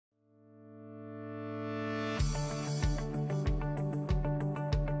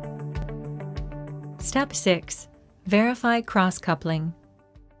Step 6. Verify cross-coupling.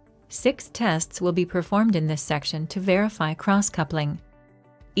 6 tests will be performed in this section to verify cross-coupling.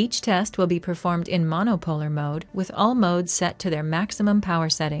 Each test will be performed in monopolar mode with all modes set to their maximum power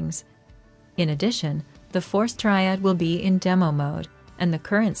settings. In addition, the ForceTriad will be in demo mode and the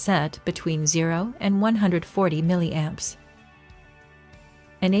current set between 0 and 140 milliamps.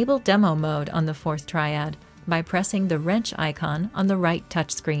 Enable demo mode on the ForceTriad by pressing the wrench icon on the right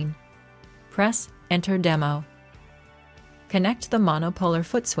touchscreen. Press Enter Demo. Connect the monopolar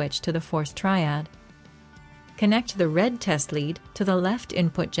foot switch to the ForceTriad. Connect the red test lead to the left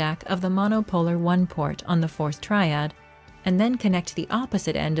input jack of the monopolar 1 port on the ForceTriad, and then connect the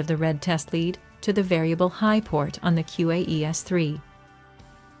opposite end of the red test lead to the variable high port on the QAES3.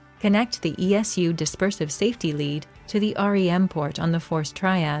 Connect the ESU dispersive safety lead to the REM port on the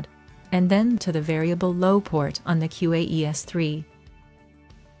ForceTriad, and then to the variable low port on the QAES3.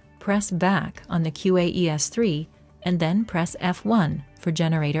 Press back on the QAES3 and then press F1 for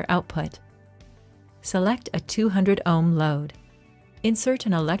generator output. Select a 200 ohm load. Insert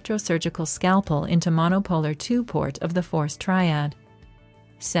an electrosurgical scalpel into monopolar 2 port of the ForceTriad.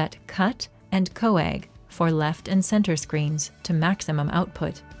 Set cut and coag for left and center screens to maximum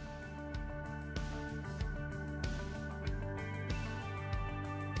output.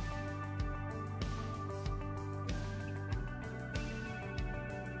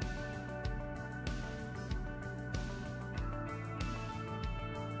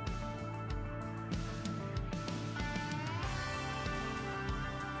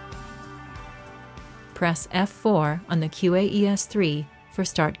 Press F4 on the QAES3 for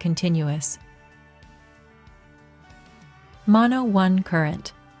Start Continuous. Mono 1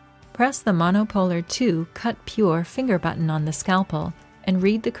 Current. Press the monopolar 2 Cut Pure finger button on the scalpel and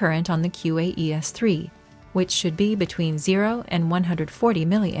read the current on the QAES3, which should be between 0 and 140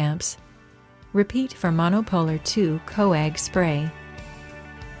 milliamps. Repeat for monopolar 2 coag spray.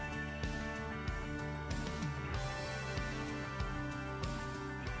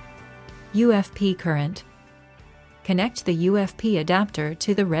 UFP current. Connect the UFP adapter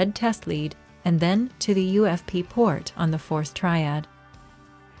to the red test lead and then to the UFP port on the ForceTriad.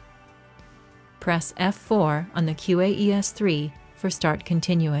 Press F4 on the QAES3 for Start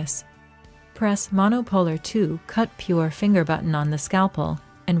Continuous. Press monopolar 2 Cut Pure finger button on the scalpel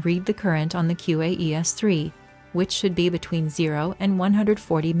and read the current on the QAES3, which should be between 0 and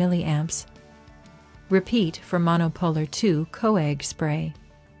 140 milliamps. Repeat for monopolar 2 coag spray.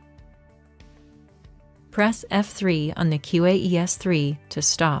 Press F3 on the QAES3 to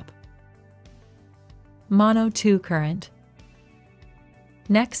stop. Mono 2 current.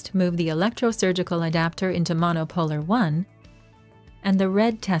 Next, move the electrosurgical adapter into monopolar 1 and the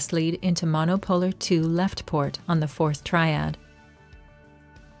red test lead into monopolar 2 left port on the ForceTriad.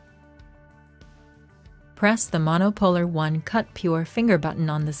 Press the monopolar 1 Cut Pure finger button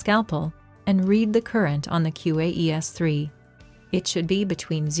on the scalpel and read the current on the QAES3. It should be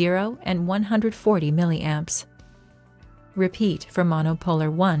between 0 and 140 milliamps. Repeat for monopolar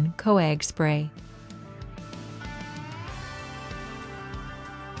 1 coag spray.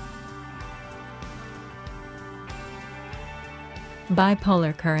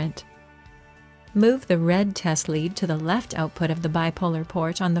 Bipolar current. Move the red test lead to the left output of the bipolar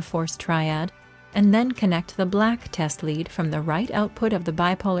port on the ForceTriad, and then connect the black test lead from the right output of the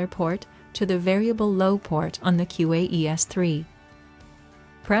bipolar port to the variable low port on the QAES3.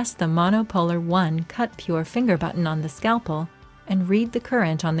 Press the monopolar 1 Cut Pure finger button on the scalpel and read the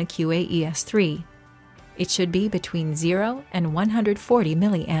current on the QAES3. It should be between 0 and 140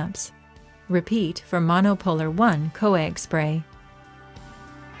 milliamps. Repeat for monopolar 1 coag spray.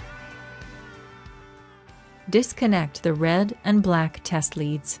 Disconnect the red and black test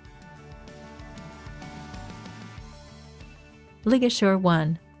leads. Ligasure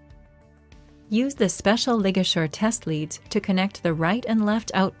 1. Use the special Ligasure test leads to connect the right and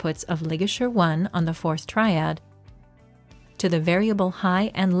left outputs of Ligasure 1 on the ForceTriad to the variable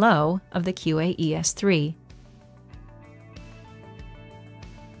high and low of the QAES3.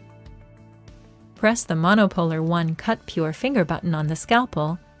 Press the monopolar 1 Cut Pure finger button on the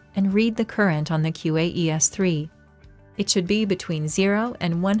scalpel and read the current on the QAES3. It should be between 0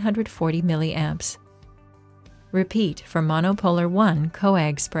 and 140 milliamps. Repeat for monopolar 1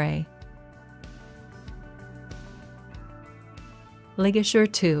 coag spray.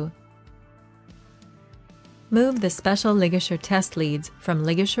 Ligasure 2. Move the special Ligasure test leads from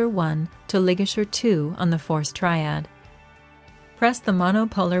Ligasure 1 to Ligasure 2 on the ForceTriad. Press the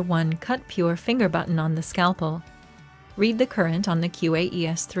monopolar 1 Cut Pure finger button on the scalpel. Read the current on the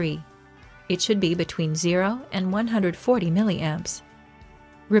QAES3. It should be between 0 and 140 milliamps.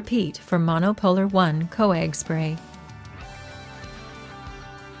 Repeat for monopolar 1 coag spray.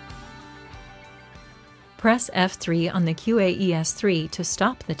 Press F3 on the QAES3 to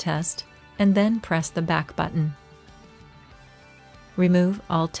stop the test, and then press the back button. Remove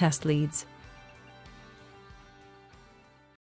all test leads.